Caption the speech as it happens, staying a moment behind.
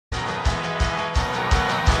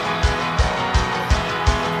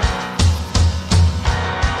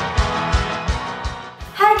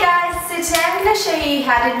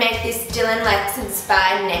how to make this Dylan Lex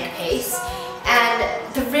inspired neck piece, and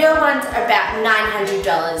the real ones are about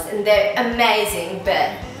 $900 and they're amazing,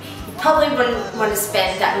 but you probably wouldn't want to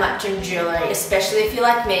spend that much on jewellery, especially if you're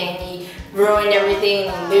like me and you ruin everything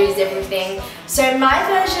and lose everything. So my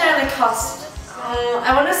version only cost,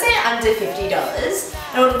 I want to say under $50.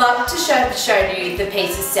 I would love to show you the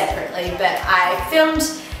pieces separately, but I filmed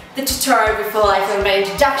the tutorial before I filmed my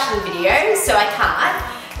introduction video, so I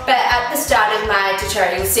can't. But at the start of my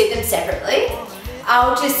tutorial you'll see them separately.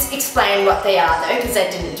 I'll just explain what they are though, because I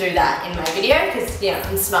didn't do that in my video, because you know,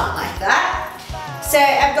 I'm smart like that. So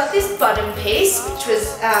I've got this bottom piece, which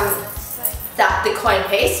was the coin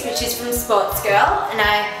piece, which is from Sports Girl, and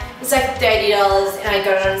it was like $30 and I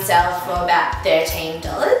got it on sale for about $13.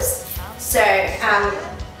 So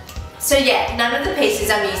yeah, none of the pieces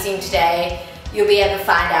I'm using today you'll be able to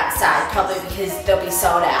find outside, probably because they'll be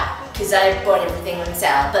sold out, because I bought everything on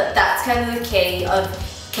sale. But that's kind of the key of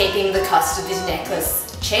keeping the cost of this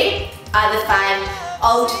necklace cheap. Either find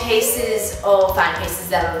old pieces or find pieces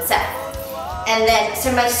that are on sale. And then, so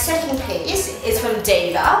my second piece is from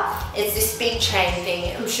Diva. It's this big chain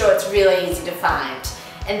thing. I'm sure it's really easy to find.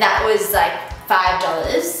 And that was like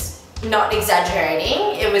 $5, not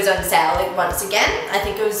exaggerating. It was on sale once again. I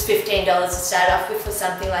think it was $15 to start off with or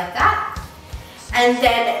something like that. And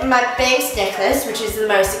then my base necklace, which is the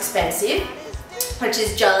most expensive, which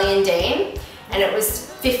is Jolly and Dean, and it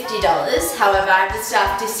was $50. However, I have the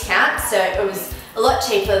staff discount, so it was a lot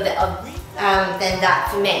cheaper than that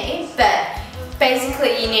for me. But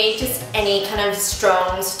basically you need just any kind of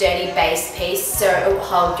strong, sturdy base piece so it will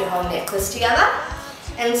hold your whole necklace together.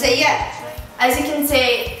 And so yeah, as you can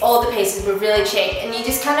see, all the pieces were really cheap, and you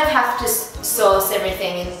just kind of have to source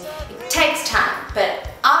everything, and it takes time, but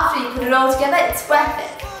after you put it all together, it's worth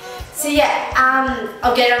it. So yeah,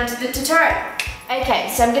 I'll get on to the tutorial.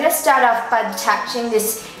 Okay, so I'm going to start off by detaching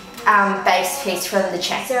this base piece from the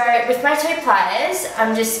chain. So with my two pliers,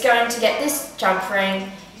 I'm just going to get this jump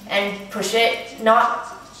ring and push it, not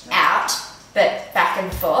out, but back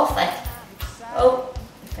and forth, like, oh,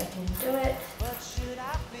 if I can do it,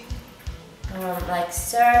 like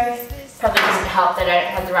so. Probably doesn't help that I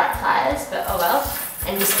don't have the right pliers, but oh well.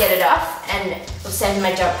 And just get it off, and we'll save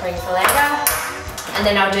my jump ring for later, and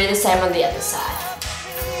then I'll do the same on the other side.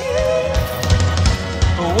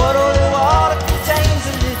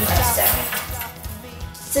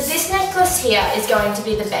 So this necklace here is going to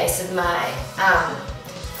be the base of my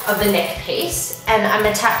of the neck piece, and I'm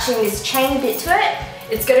attaching this chain bit to it.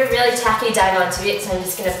 It's got a really tacky dang onto it, so I'm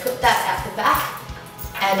just going to put that at the back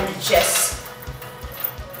and just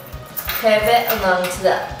curve it along to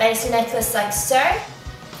the base of the necklace like so.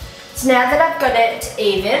 So now that I've got it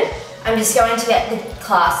even, I'm just going to get the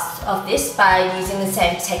clasp of this by using the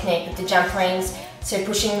same technique with the jump rings. So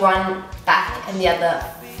pushing one back and the other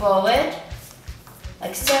forward,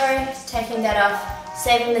 like so, taking that off,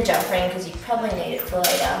 saving the jump ring because you probably need it for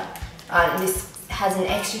later. This has an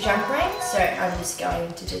extra jump ring, so I'm just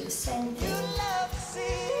going to do the same thing.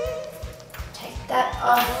 Take that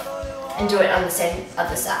off and do it on the same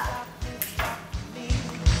other side.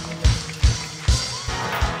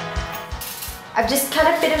 I've just cut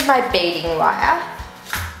a bit of my beading wire,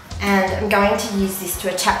 and I'm going to use this to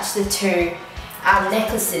attach the two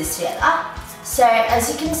necklaces together. So as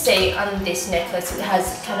you can see on this necklace, it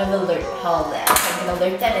has kind of a loop hole there. So I'm going to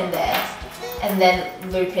loop that in there and then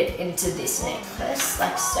loop it into this necklace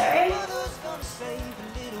like so.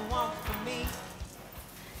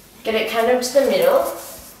 Get it kind of to the middle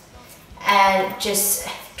and just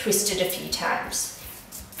twist it a few times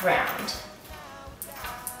round.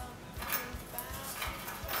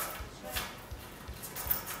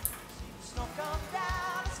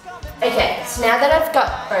 Okay, so now that I've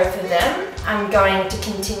got both of them, I'm going to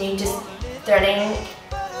continue just threading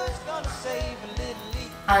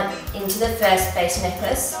into the first base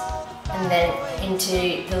necklace and then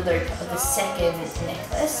into the loop of the second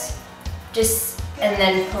necklace, and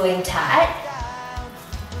then pulling tight.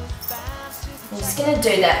 I'm just going to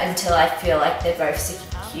do that until I feel like they're both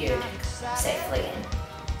secured safely in.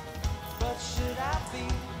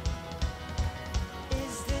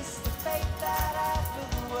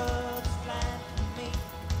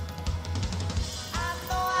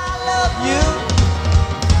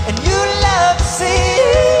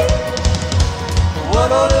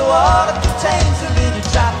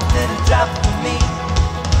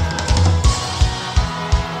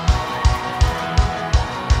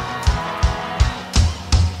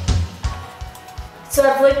 So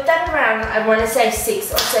I've looped that around, I want to say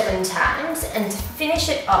 6 or 7 times, and to finish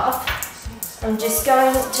it off, I'm just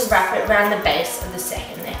going to wrap it around the base of the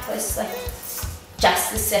second necklace, like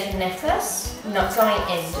just the second necklace, not going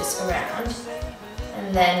in, just around,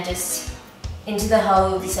 and then just into the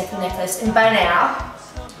hole of the second necklace. And by now,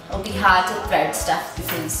 it'll be hard to thread stuff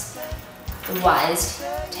because the wire's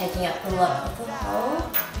taking up a lot of the hole.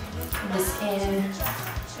 And just in,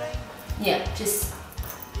 yeah, just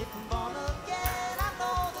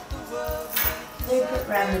loop it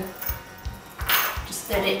around the, just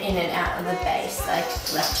thread it in and out of the base, like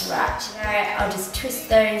left to right. Alright, I'll just twist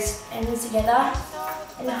those ends together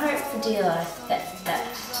and hope for dear life that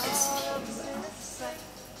goes well.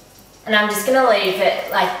 And I'm just gonna leave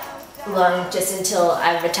it like long just until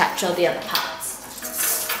I've attached all the other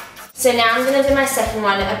parts. So now I'm gonna do my second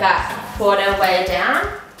one about a quarter way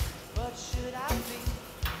down.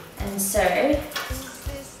 And so,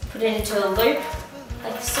 put it into a loop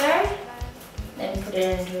like so. Then put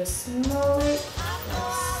it into a small loop,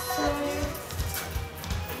 like so.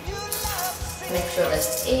 Make sure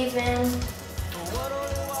that's even.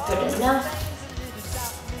 It's good enough.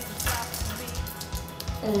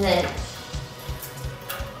 And then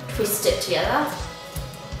twist it together.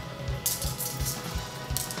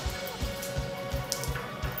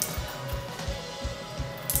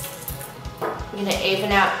 I'm going to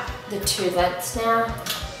even out the two lengths now.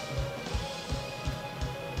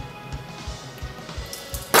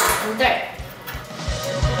 And there.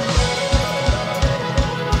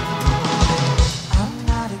 I'm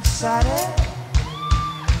not excited,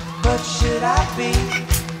 but should I be?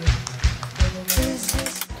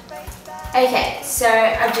 Okay, so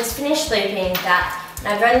I've just finished looping that, and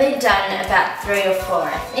I've only done about 3 or 4,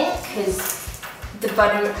 I think, because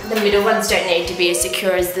the middle ones don't need to be as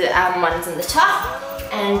secure as the ones on the top.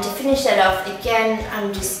 And to finish that off, again,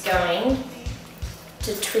 I'm just going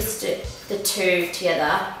to twist the two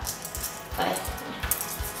together, like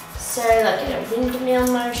so, like in a windmill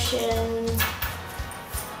motion,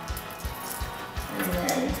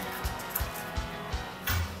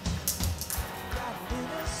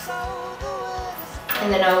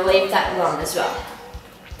 and then I'll leave that long as well.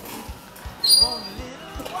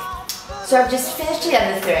 So I've just finished the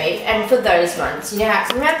other 3, and for those ones, you know how,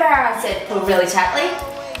 remember how I said pull really tightly?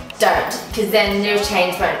 Don't, because then your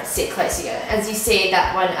chains won't sit close together. As you see,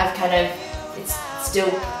 that one I've kind of, it's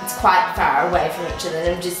quite far away from each other,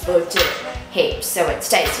 and I've just looped it heaps so it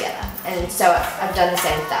stays together. And so I've done the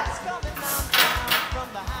same with that.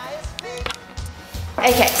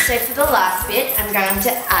 Okay, so for the last bit, I'm going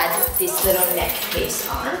to add this little neck piece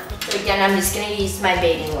on. So again, I'm just going to use my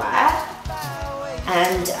beading wire.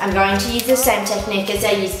 And I'm going to use the same technique as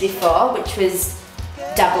I used before, which was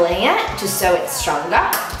doubling it, just so it's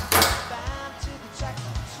stronger.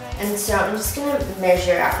 And so I'm just going to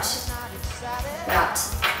measure out about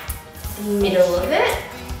the middle of it.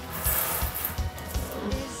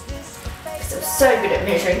 Because I was so good at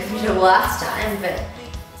measuring the middle last time, but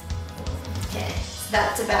okay, so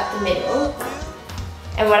that's about the middle.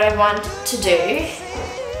 And what I want to do,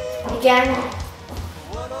 again,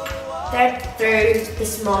 thread through the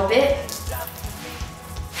small bit,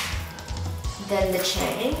 then the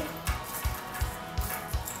chain.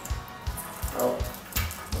 Oh,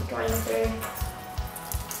 going through.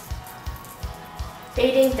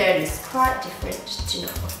 Beading thread is quite different to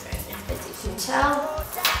normal thread, as you can tell.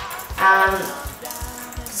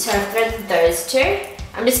 So I've threaded those 2.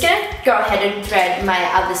 I'm just going to go ahead and thread my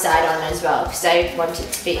other side on as well, because I want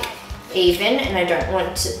it to be even, and I don't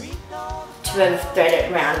want to have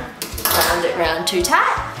threaded wound it round too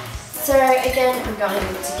tight. So again, I'm going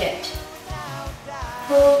to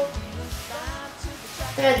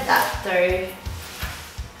thread that through,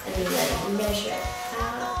 and then measure it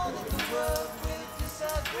out.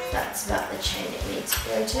 That's about the chain it needs to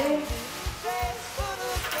go to.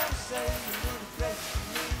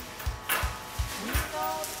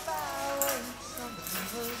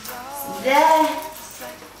 So there.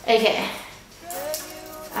 Okay.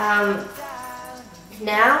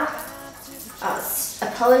 Now,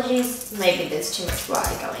 apologies, maybe there's too much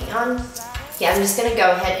wire going on. Yeah, I'm just going to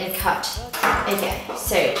go ahead and cut. Okay,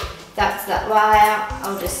 so that's that wire.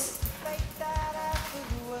 I'll just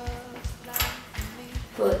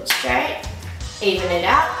pull it straight, even it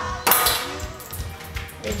out.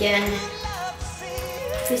 Again,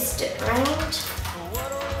 twist it around,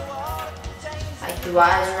 like the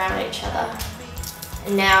wires around each other.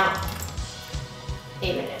 And now,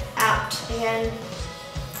 even it out again.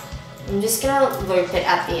 I'm just going to loop it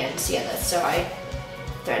at the end together so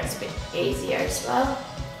thread's a bit easier as well.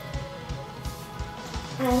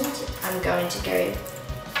 And I'm going to go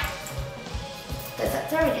thread that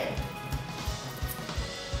through again.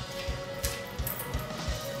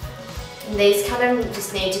 And these kind of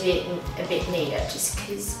just need to be a bit neater just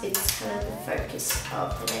because it's kind of the focus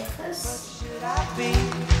of the necklace.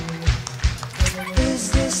 Is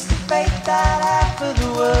this the fate that I for the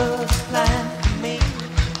world's planned for me?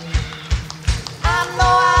 I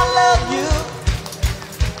know I love you,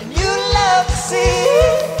 and you love the sea.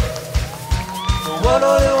 But what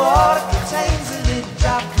holy water contains a little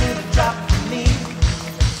drop for me.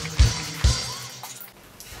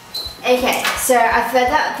 Okay, so I've read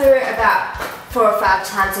that through about 4 or 5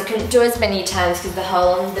 times. I couldn't do as many times because the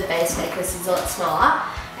hole on the base necklace is a lot smaller.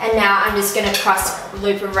 And now I'm just going to cross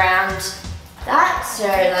loop around that, so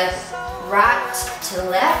like right to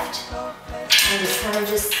left, and just kind of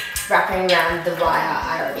just wrapping around the wire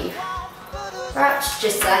I already wrapped,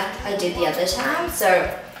 just like I did the other time. So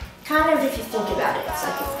kind of, if you think about it, it's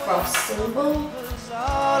like a cross symbol.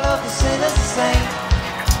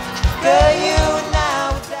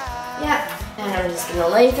 Yeah, and I'm just going to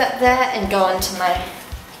leave that there and go on to my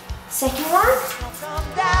second one.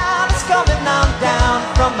 It's coming down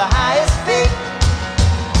from the highest peak.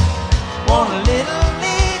 Want a little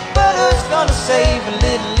lead, but who's gonna save a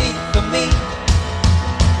little lead for me?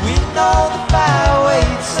 We know the fire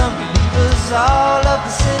waits some believers, all of the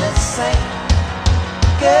sinners saint.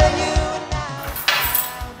 Girl, you and I.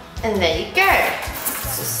 And there you go.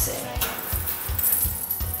 Let's just see.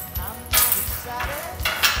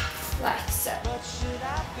 Like so.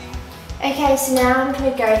 Okay, so now I'm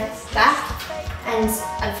going to go back, and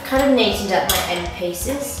I've kind of neatened up my end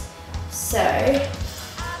pieces. So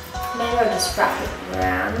maybe I'll just wrap it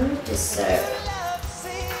around just so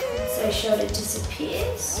shoulder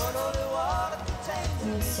disappears.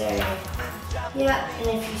 And so yeah, and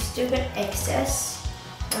if you've still got excess,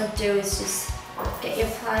 what I'll do is just get your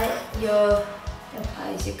pliers, your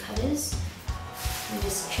cutters, and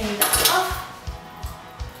just trim that off.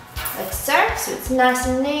 Like so it's nice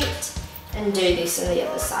and neat, and do this on the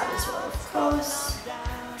other side as well, of course.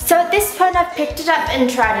 So at this point I've picked it up and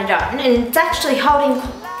tried it on, and it's actually holding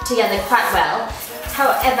together quite well.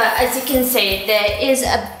 However, as you can see, there is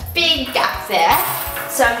a big gap there,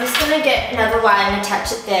 so I'm just going to get another wire and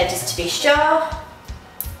attach it there just to be sure.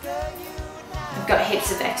 I've got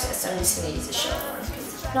heaps of excess, so I'm just going to use a short one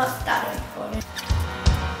because it's not that important.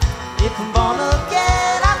 If I'm born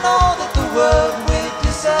again, I know that the world will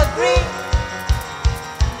disagree.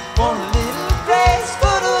 Want a little grace,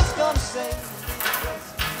 but who's gonna say?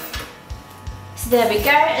 So there we go,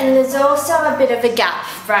 and there's also a bit of a gap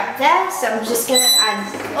right there, so I'm just going to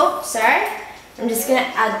add, oh sorry, I'm just going to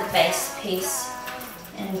add the base piece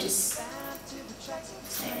and just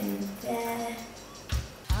so in there.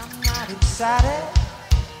 I'm not excited,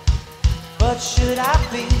 but should I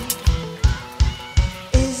be?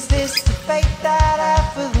 Is this the fate that I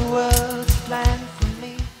for the world's planned for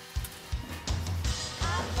me?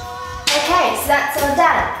 Okay, so that's all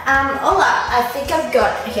done. All up, I think I've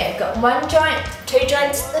got 1 joint, 2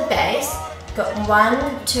 joints at the base, got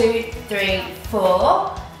 1, 2, 3,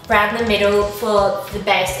 4 around the middle for the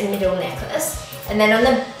base and middle necklace, and then on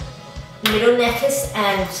the middle necklace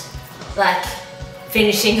and like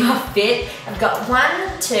finishing off bit, I've got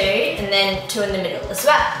 1, 2, and then 2 in the middle as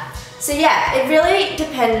well. So yeah, it really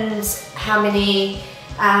depends how many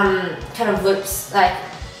kind of loops, like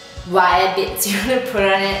wire bits you want to put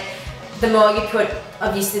on it. The more you put,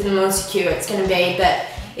 obviously the more secure it's going to be, but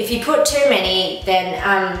if you put too many, then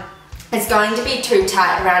it's going to be too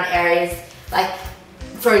tight around areas, like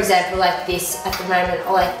for example like this at the moment,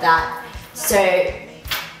 or like that. So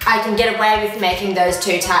I can get away with making those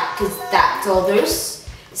too tight because that's all loose.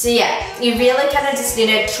 So yeah, you really kind of just need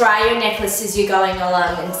to try your necklace as you're going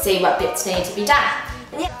along and see what bits need to be done.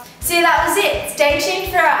 And yeah, so that was it. Stay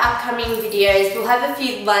tuned for our upcoming videos. We'll have a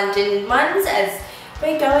few London ones as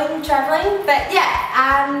we're going traveling, but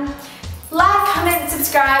yeah, like, comment,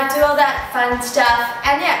 subscribe, do all that fun stuff,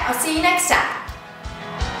 and yeah, I'll see you next time.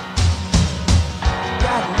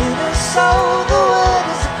 Got a little soul.